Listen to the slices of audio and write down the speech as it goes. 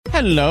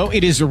Hello,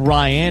 it is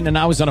Ryan, and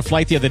I was on a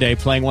flight the other day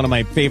playing one of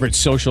my favorite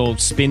social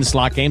spin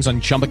slot games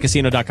on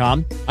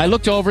ChumbaCasino.com. I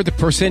looked over at the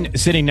person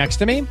sitting next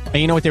to me, and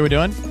you know what they were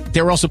doing?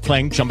 They were also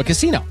playing Chumba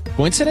Casino.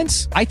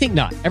 Coincidence? I think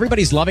not.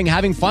 Everybody's loving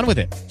having fun with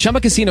it. Chumba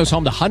Casino is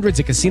home to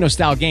hundreds of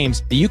casino-style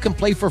games that you can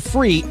play for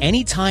free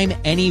anytime,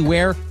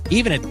 anywhere,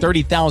 even at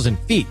 30,000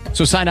 feet.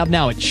 So sign up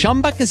now at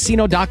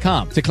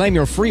ChumbaCasino.com to claim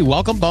your free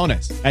welcome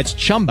bonus. That's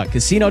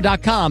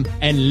ChumbaCasino.com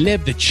and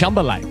live the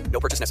Chumba life. No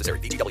purchase necessary.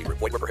 WDIA.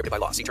 Void where prohibited by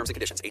law. See terms and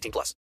conditions.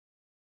 18+.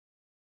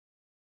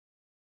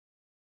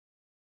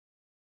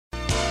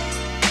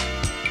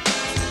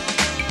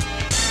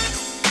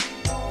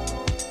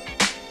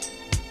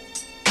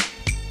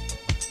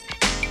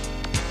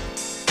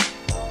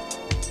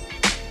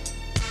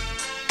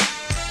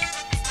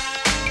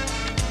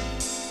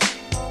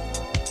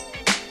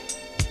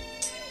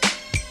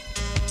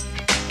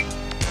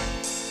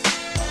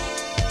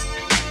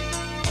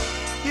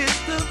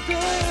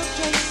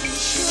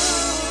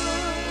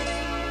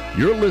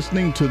 You're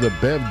listening to the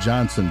Bev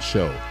Johnson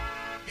Show.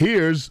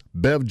 Here's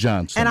Bev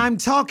Johnson. And I'm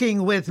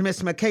talking with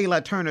Miss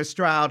Michaela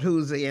Turner-Stroud,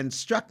 who's the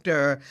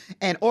instructor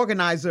and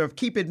organizer of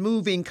Keep It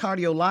Moving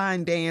Cardio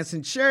Line Dance.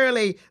 And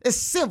Shirley, the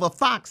Silver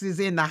Fox is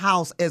in the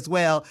house as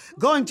well,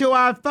 going to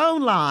our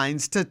phone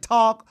lines to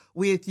talk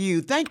with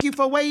you. Thank you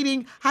for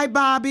waiting. Hi,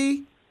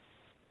 Bobby.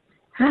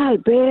 Hi,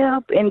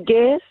 Bev and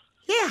guests.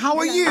 Yeah, how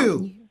are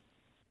you?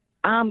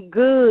 I'm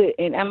good,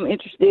 and I'm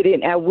interested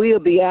in, I'll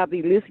be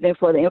listening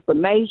for the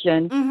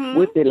information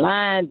with the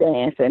line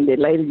dance and the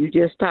lady you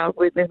just talked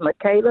with, Miss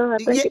Michaela, I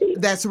think it is.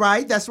 That's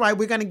right.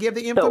 We're going to give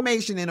the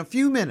information in a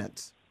few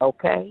minutes.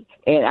 Okay,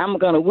 and I'm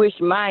going to wish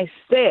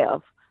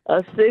myself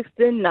a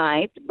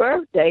 69th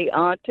birthday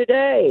on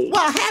today.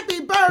 Well,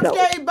 happy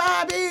birthday,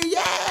 Bobby.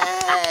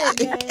 Yay!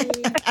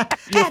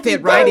 You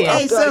fit right in.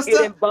 Hey, sister.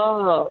 Get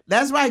involved.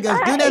 That's right,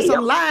 guys. Do that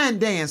some line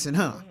dancing,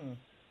 huh?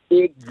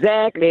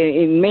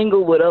 Exactly, and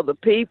mingle with other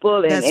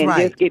people and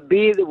right. just get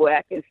busy where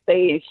I can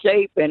stay in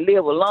shape and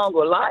live a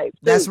longer life. Too.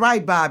 That's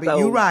right, Bobby. So,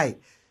 you're right.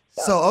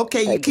 So,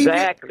 okay, you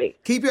exactly.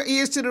 keep your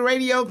ears to the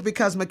radio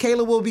because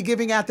Michaela will be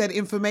giving out that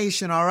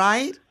information, all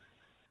right?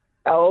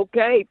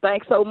 Okay,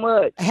 thanks so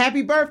much.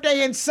 Happy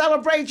birthday and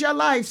celebrate your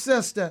life,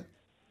 sister.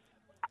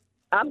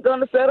 I'm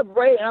going to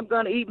celebrate, and I'm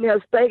going to eat me a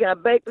steak and a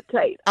baked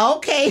potato.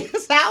 Okay,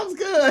 sounds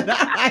good. All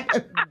right.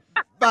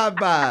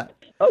 Bye-bye.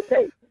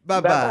 Okay.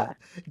 Bye-bye.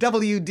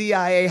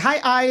 WDIA. Hi,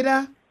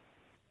 Ida.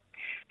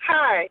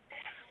 Hi.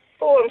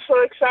 Oh, I'm so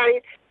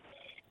excited.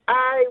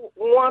 I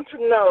want to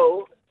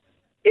know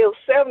if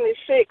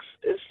 76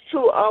 is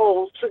too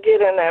old to get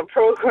in that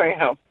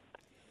program.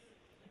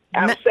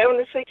 I'm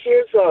 76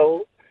 years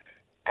old,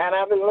 and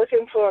I've been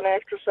looking for an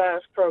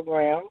exercise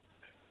program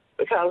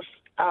because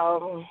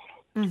I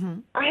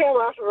have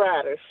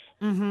arthritis.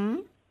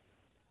 Mm-hmm.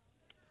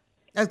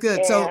 That's good.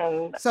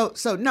 And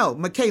So no,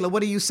 Michaela,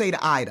 what do you say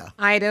to Ida?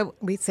 Ida,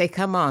 we say,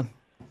 come on.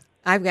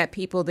 I've got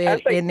people there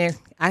in there.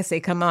 I say,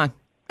 come on.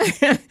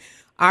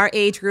 Our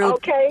age group.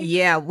 Okay.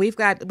 Yeah, we've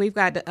got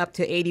up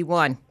to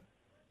 81.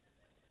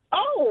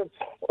 Oh,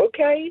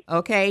 okay.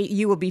 Okay,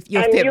 you'll fit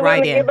you're right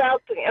going to in. give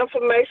out the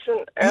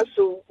information as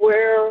to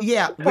where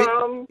to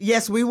come?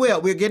 Yes, we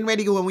will. We're getting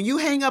ready to go. When you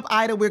hang up,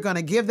 Ida, we're going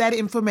to give that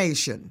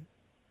information.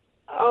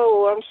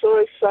 Oh, I'm so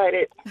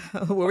excited.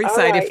 We're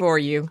excited for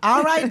you.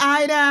 All right,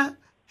 Ida.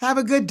 Have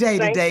a good day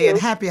Thank today you. and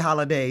happy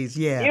holidays.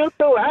 Yeah. You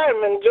too. I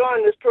am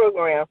enjoying this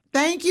program.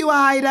 Thank you,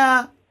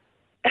 Ida.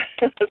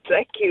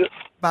 Thank you.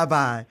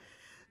 Bye-bye.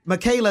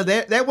 Michaela,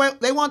 they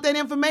want that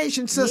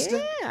information, sister.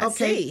 Yeah,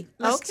 Okay. see.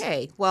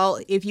 Okay. Well,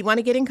 if you want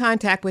to get in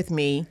contact with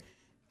me,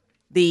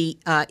 the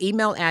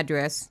email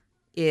address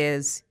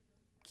is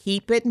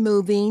Keep It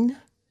Moving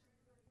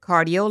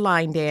Cardio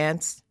Line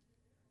Dance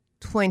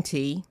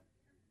 20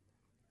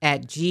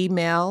 at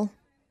gmail.com.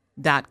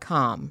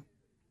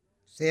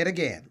 Say it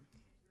again.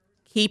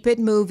 Keep It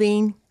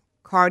Moving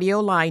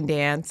Cardio Line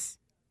Dance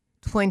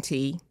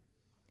 20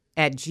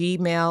 at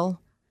gmail.com.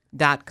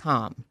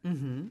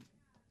 Mm-hmm.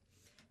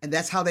 And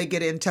that's how they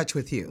get in touch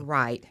with you.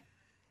 Right.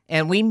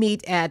 And we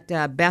meet at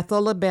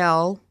Bethel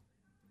LaBelle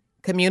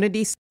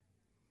Community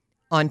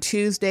on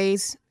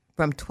Tuesdays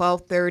from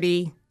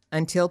 12:30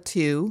 until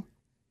 2.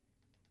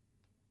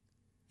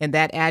 And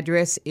that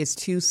address is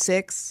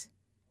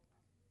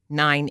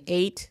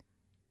 2698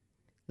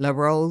 La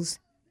Rose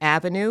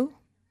Avenue.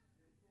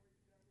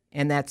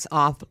 And that's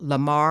off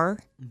Lamar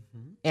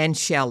and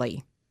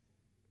Shelley.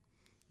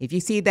 If you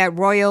see that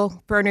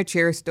Royal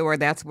Furniture store,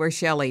 that's where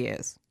Shelley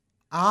is.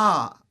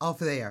 Ah, off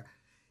there.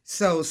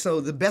 So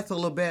the Bethel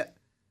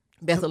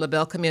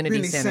LaBelle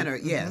Community Center.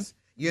 Yes.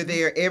 You're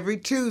there every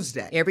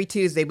Tuesday. Every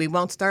Tuesday. We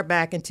won't start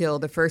back until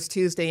the first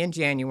Tuesday in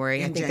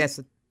January. I think that's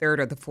the 3rd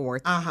or the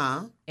 4th.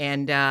 Uh-huh.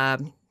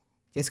 And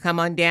just come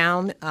on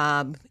down.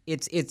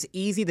 It's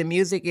easy. The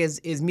music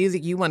is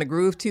music you want to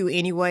groove to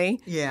anyway.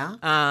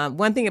 Yeah.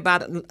 One thing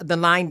about the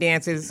line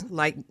dances,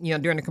 like,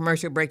 during the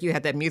commercial break, you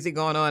had that music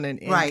going on, and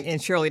right.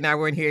 And Shirley and I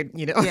were in here,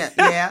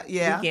 Yeah. We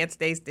can't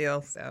stay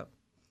still, so.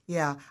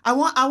 Yeah. I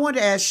want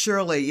to ask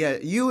Shirley,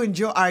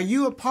 are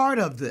you a part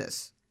of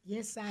this?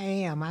 Yes, I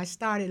am. I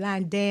started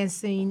line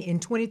dancing in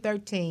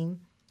 2013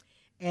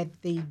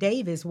 at the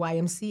Davis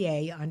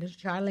YMCA under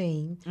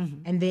Charlene.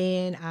 And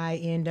then I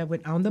ended up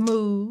with On the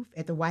Move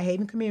at the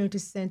Whitehaven Community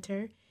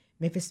Center,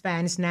 Memphis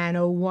Finest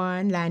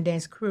 901, Line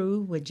Dance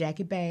Crew with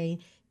Jackie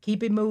Bain,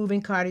 Keep It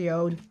Moving,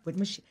 Cardio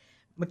with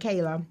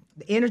Michaela,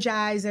 the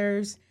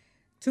Energizers,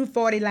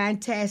 240 Line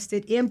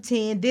Tested,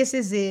 M10, This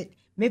Is It,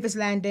 Memphis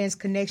Line Dance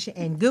Connection,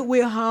 and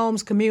Goodwill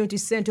Homes Community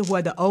Center,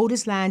 where the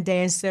oldest line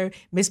dancer,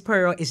 Miss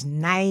Pearl, is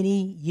 90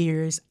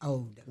 years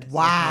old.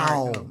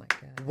 Wow. Oh, my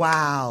God.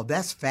 Wow,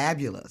 that's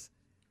fabulous.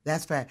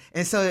 That's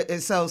and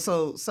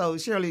so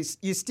Shirley,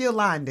 you're still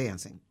line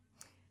dancing.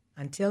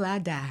 Until I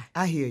die.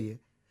 I hear you.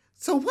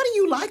 So what do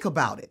you like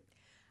about it?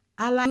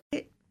 I like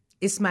it.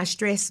 It's my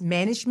stress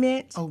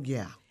management. Oh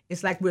yeah.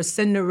 It's like we're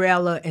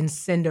Cinderella and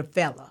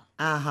Cinderfella.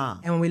 Uh-huh.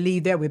 And when we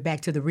leave there, we're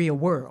back to the real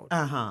world.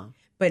 Uh-huh.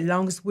 But as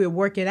long as we're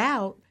working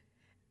out,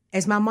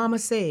 as my mama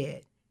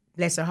said,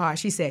 bless her heart,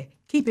 she said,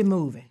 keep it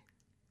moving.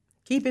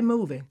 Keep it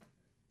moving.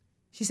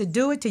 She said,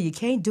 do it till you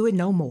can't do it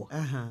no more.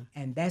 Uh-huh.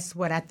 And that's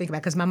what I think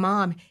about. Because my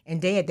mom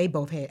and dad, they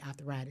both had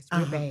arthritis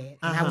real bad.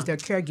 And I was their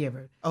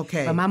caregiver.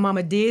 Okay. But my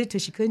mama did it till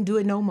she couldn't do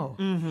it no more.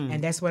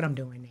 And that's what I'm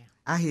doing now.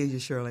 I hear you,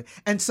 Shirley.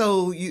 And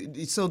so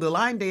the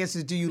line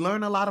dances, do you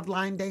learn a lot of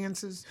line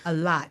dances? A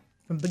lot.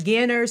 From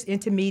beginners,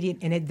 intermediate,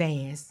 and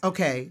advanced.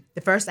 Okay.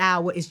 The first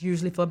hour is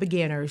usually for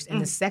beginners,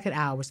 and the second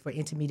hour is for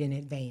intermediate and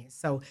advanced.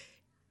 So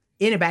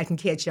anybody can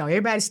catch on.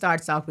 Everybody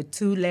starts off with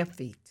 2 left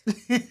feet.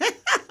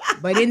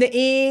 But in the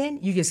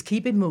end, you just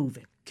keep it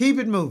moving. Keep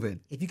it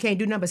moving. If you can't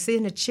do nothing but sit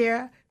in a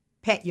chair,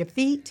 pat your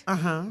feet,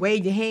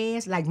 wave your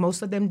hands like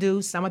most of them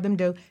do, some of them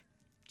do,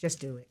 just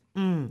do it.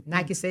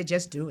 Nike said,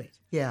 just do it.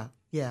 Yeah,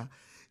 yeah.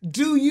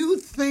 Do you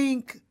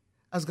think,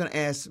 I was going to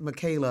ask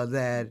Michaela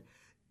that,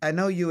 I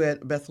know you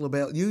at Bethel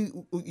LaBelle,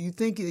 you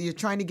think you're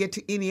trying to get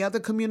to any other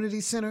community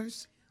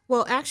centers?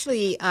 Well,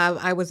 actually,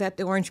 I was at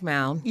the Orange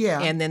Mound. Yeah.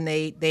 And then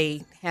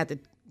they had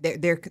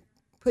they're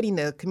putting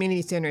the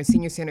community center and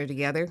senior center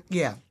together.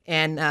 Yeah.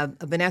 And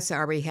Vanessa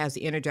already has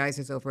the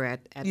Energizers over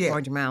at the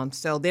Orange Mound.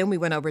 So then we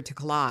went over to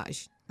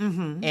Collage.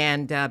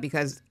 And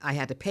because I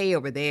had to pay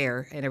over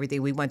there and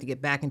everything, we wanted to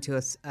get back into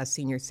a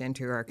senior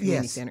center or a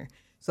community center.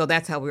 So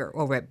that's how we were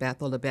over at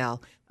Bethel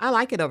LaBelle. I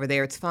like it over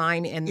there. It's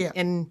fine.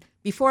 And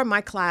before my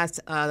class,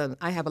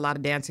 I have a lot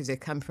of dancers that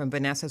come from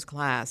Vanessa's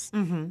class.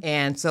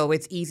 And so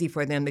it's easy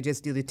for them to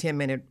just do the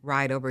 10-minute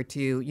ride over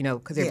to,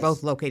 because they're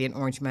both located in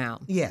Orange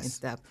Mound and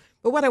stuff.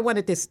 But what I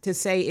wanted to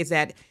say is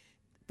that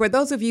for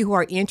those of you who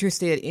are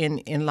interested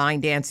in line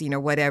dancing or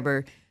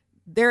whatever,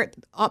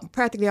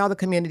 practically all the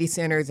community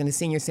centers and the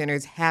senior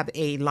centers have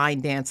a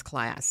line dance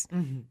class.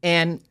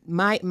 And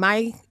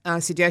my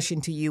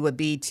suggestion to you would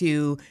be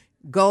to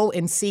go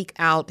and seek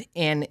out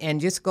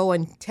and just go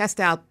and test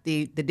out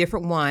the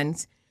different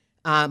ones.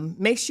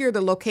 Make sure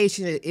the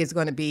location is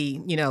going to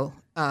be,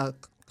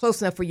 close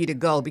enough for you to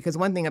go, because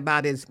one thing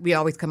about it is we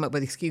always come up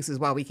with excuses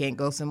why we can't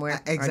go somewhere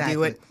or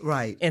do it.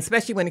 Right. And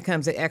especially when it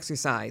comes to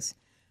exercise.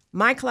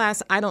 My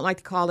class, I don't like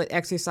to call it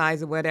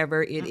exercise or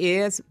whatever it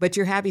is, but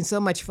you're having so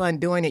much fun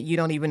doing it, you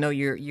don't even know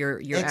you're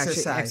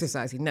actually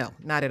exercising. No,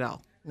 not at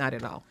all. Not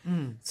at all.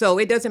 So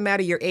it doesn't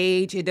matter your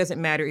age. It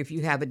doesn't matter if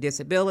you have a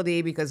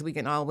disability, because we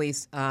can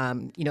always,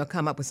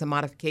 come up with some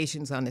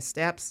modifications on the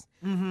steps.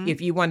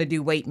 If you want to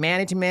do weight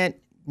management,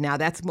 now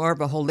that's more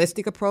of a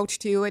holistic approach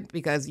to it,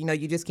 because,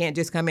 you just can't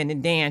just come in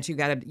and dance. You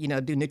got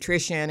to, do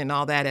nutrition and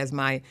all that, as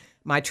my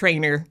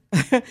trainer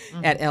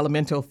at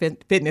Elemental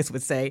Fitness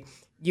would say.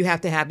 You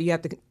have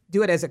to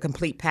do it as a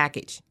complete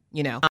package,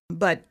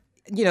 But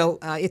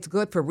it's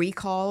good for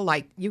recall.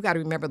 Like, you got to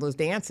remember those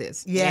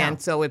dances. Yeah.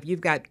 And so if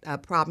you've got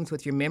problems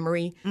with your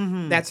memory,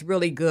 that's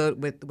really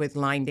good with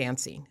line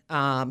dancing.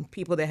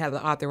 People that have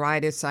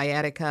arthritis,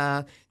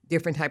 sciatica,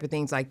 different type of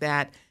things like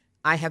that.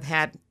 I have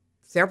had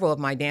several of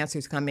my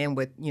dancers come in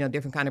with,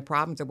 different kind of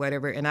problems or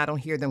whatever, and I don't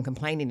hear them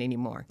complaining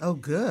anymore. Oh,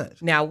 good.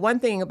 Now, one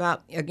thing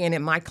about, again,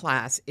 in my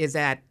class is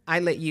that I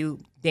let you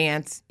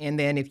dance, and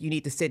then if you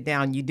need to sit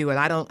down, you do it.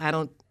 I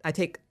don't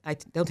take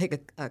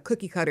a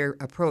cookie cutter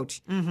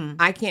approach.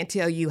 I can't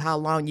tell you how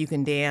long you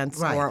can dance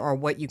or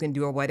what you can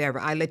do or whatever.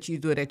 I let you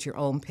do it at your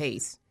own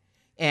pace,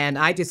 and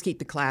I just keep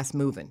the class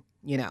moving.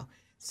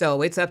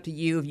 So it's up to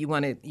you if you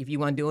want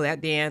to do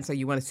that dance or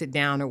you want to sit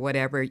down or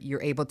whatever.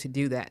 You're able to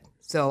do that.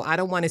 So I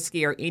don't want to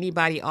scare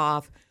anybody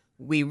off.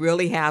 We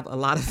really have a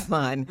lot of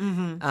fun,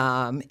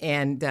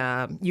 and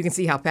you can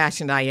see how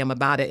passionate I am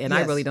about it. And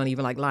I really don't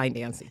even like line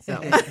dancing. So.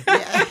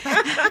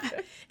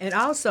 And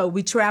also,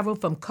 we travel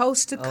from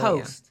coast to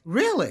coast. Yeah.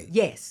 Really?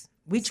 Yes,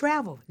 we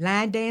travel.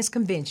 Line dance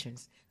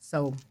conventions.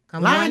 So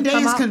come Line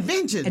dance out.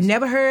 conventions? I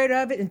never heard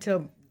of it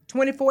until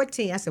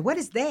 2014. I said, what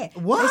is that?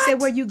 What? They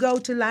said, well, you go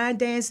to line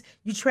dance,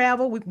 you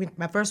travel.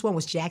 My first one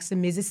was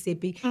Jackson,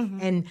 Mississippi.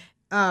 And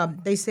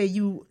they say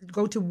you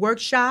go to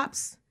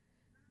workshops,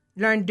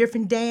 learn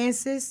different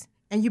dances,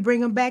 and you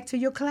bring them back to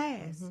your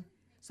class.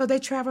 So they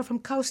travel from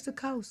coast to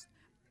coast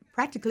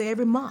practically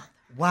every month.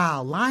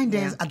 Wow, line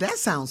dance. That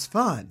sounds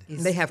fun.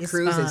 They have it's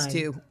cruises fun.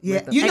 too.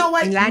 Yeah, you know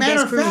what? And line Matter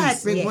dance of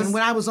fact, cruise, yes.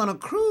 when I was on a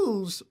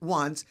cruise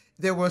once,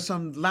 there were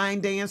some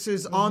line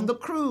dancers on the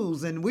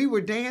cruise, and we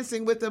were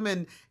dancing with them.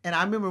 And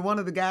I remember one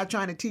of the guys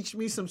trying to teach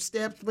me some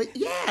steps. But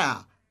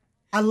yeah,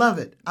 I love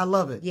it. I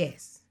love it.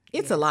 Yes.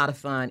 It's a lot of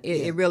fun.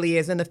 It really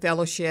is. And the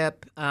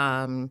fellowship,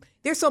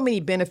 there's so many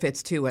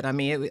benefits to it. I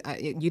mean,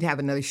 you'd have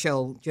another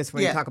show just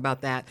when you talk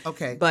about that.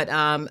 Okay. But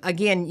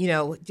again,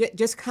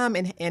 just come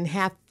and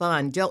have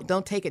fun.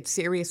 Don't take it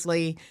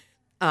seriously.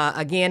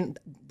 Again,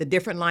 the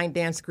different line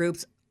dance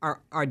groups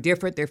are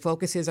different. Their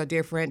focuses are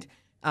different.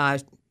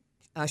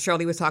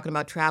 Shirley was talking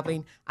about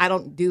traveling. I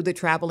don't do the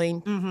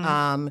traveling,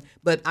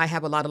 but I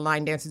have a lot of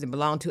line dancers that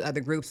belong to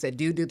other groups that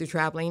do the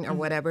traveling or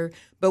whatever.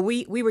 But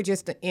we were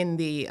just in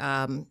the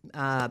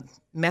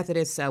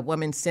Methodist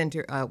Women's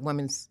Center,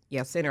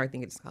 Center, I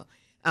think it's called.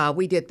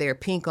 We did their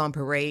Pink on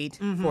Parade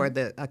for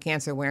the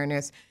cancer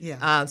awareness.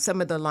 Yeah. Some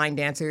of the line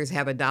dancers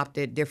have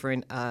adopted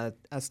different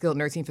skilled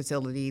nursing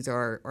facilities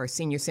or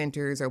senior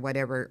centers or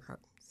whatever.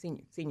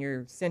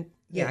 Senior center.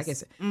 Yeah, I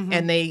guess.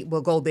 And they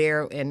will go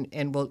there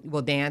and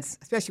will dance,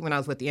 especially when I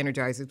was with the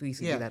Energizers. We used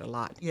to do that a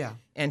lot. Yeah.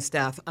 And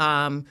stuff.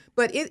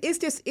 But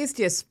it's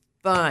just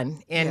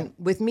fun. And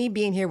with me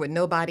being here with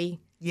nobody,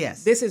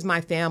 Yes. this is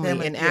my family.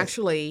 And yes.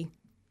 actually,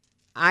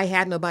 I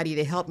had nobody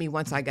to help me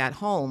once I got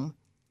home.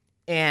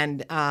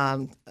 And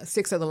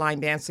 6 of the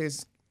line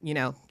dancers,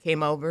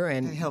 came over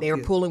and they were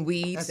pulling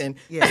weeds.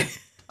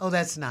 Oh,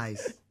 that's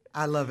nice.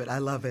 I love it. I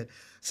love it.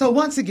 So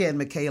once again,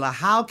 Michaela,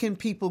 how can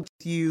people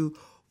get you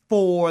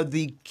for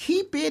the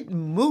Keep It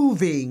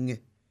Moving?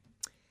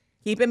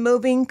 Keep It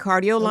Moving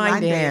Cardio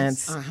Line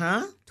Dance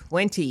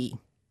 20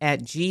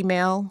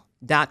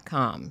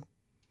 @gmail.com.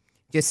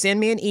 Just send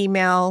me an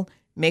email.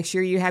 Make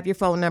sure you have your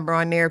phone number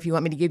on there if you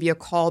want me to give you a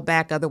call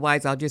back.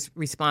 Otherwise, I'll just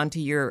respond to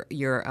your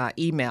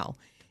email.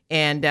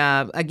 And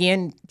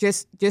again,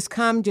 just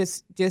come,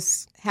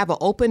 just have an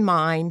open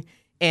mind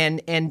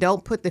and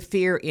don't put the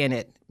fear in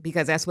it,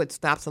 because that's what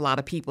stops a lot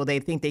of people. They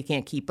think they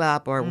can't keep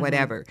up or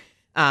whatever.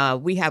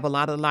 We have a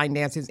lot of line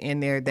dancers in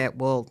there that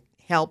will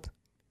help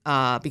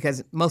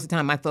because most of the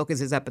time my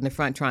focus is up in the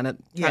front trying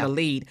to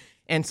lead.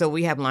 And so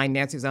we have line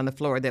dancers on the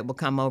floor that will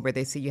come over.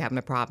 They see you having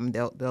a problem.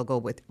 They'll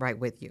go right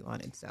with you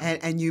on it. So.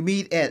 And you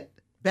meet at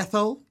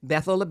Bethel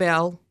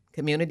LaBelle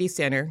Community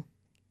Center,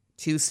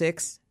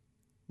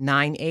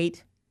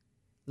 2698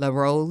 La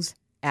Rose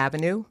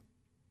Avenue.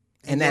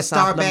 And that's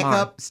start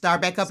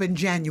back up in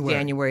January.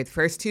 January, the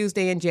first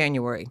Tuesday in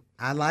January.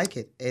 I like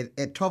it.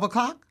 At 12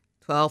 o'clock?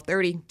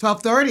 12:30.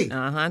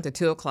 12:30. To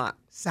 2 o'clock.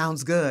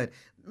 Sounds good.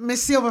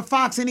 Miss Silver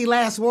Fox, any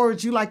last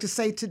words you like to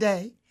say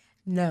today?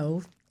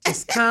 No.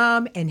 Just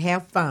come and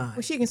have fun.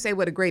 Well, she can say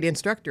what a great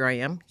instructor I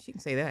am. She can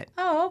say that.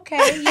 Oh,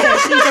 okay. Yeah,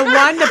 she's a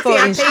wonderful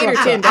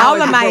instructor.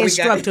 All of my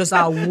instructors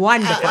are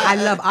wonderful. I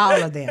love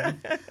all of them.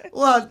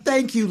 Well,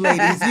 thank you,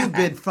 ladies. You've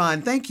been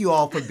fun. Thank you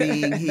all for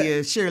being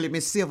here. Shirley,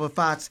 Miss Silver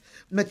Fox,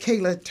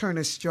 Michaela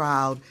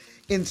Turner-Stroud,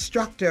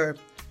 instructor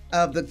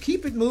of the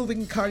Keep It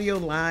Moving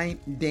Cardio Line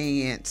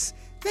Dance.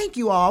 Thank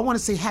you all. I want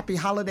to say happy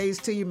holidays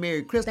to you.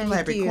 Merry Christmas,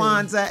 happy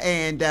Kwanzaa,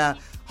 and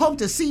hope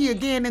to see you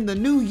again in the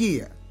new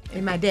year.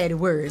 In my daddy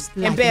words.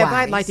 And Bev,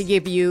 I'd like to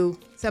give you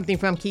something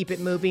from Keep It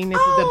Moving. This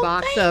is a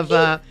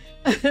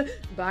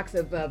box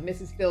of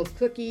Mrs. Phil's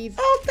cookies.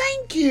 Oh,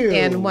 thank you.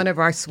 And one of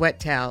our sweat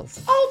towels.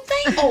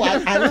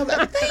 I love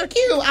that. Thank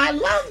you. I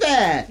love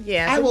that.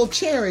 Yes. I will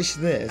cherish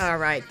this. All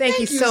right. Thank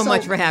you so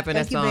much for having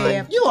us on.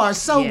 Bev. You are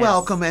so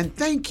welcome, and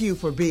thank you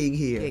for being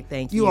here. Okay,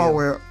 thank you. You all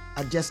were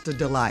just a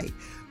delight.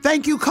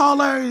 Thank you,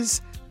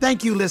 callers.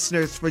 Thank you,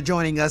 listeners, for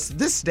joining us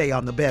this day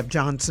on the Bev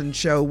Johnson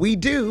Show. We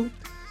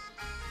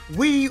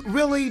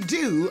really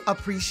do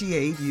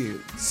appreciate you.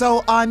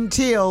 So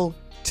until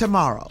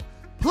tomorrow,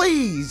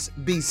 please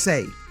be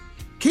safe.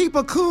 Keep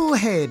a cool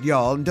head,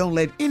 y'all, and don't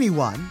let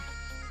anyone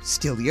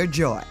steal your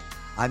joy.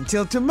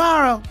 Until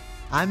tomorrow,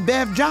 I'm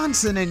Bev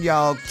Johnson, and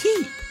y'all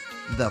keep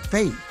the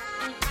faith.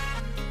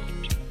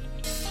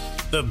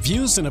 The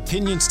views and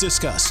opinions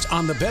discussed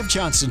on The Bev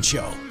Johnson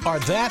Show are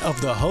that of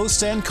the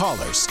hosts and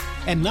callers,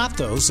 and not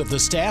those of the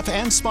staff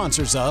and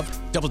sponsors of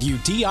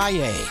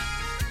WDIA.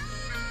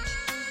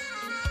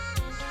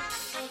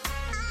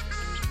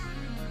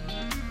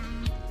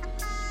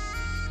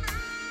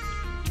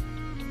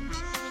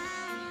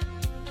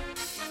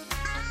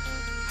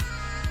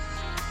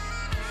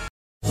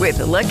 With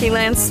the Lucky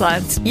Land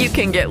Slots, you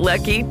can get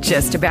lucky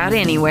just about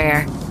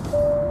anywhere.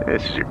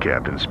 This is your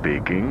captain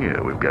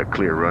speaking. We've got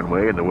clear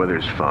runway and the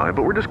weather's fine,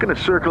 but we're just going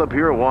to circle up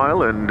here a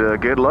while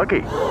and get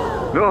lucky.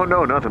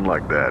 No, nothing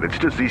like that. It's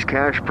just these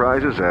cash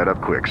prizes add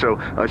up quick. So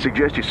I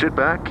suggest you sit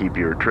back, keep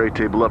your tray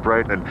table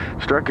upright, and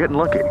start getting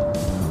lucky.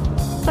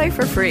 Play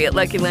for free at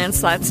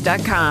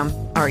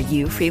LuckyLandSlots.com. Are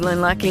you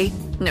feeling lucky?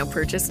 No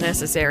purchase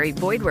necessary.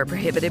 Void where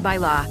prohibited by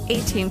law.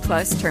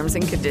 18+ terms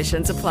and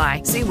conditions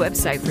apply. See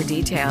website for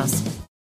details.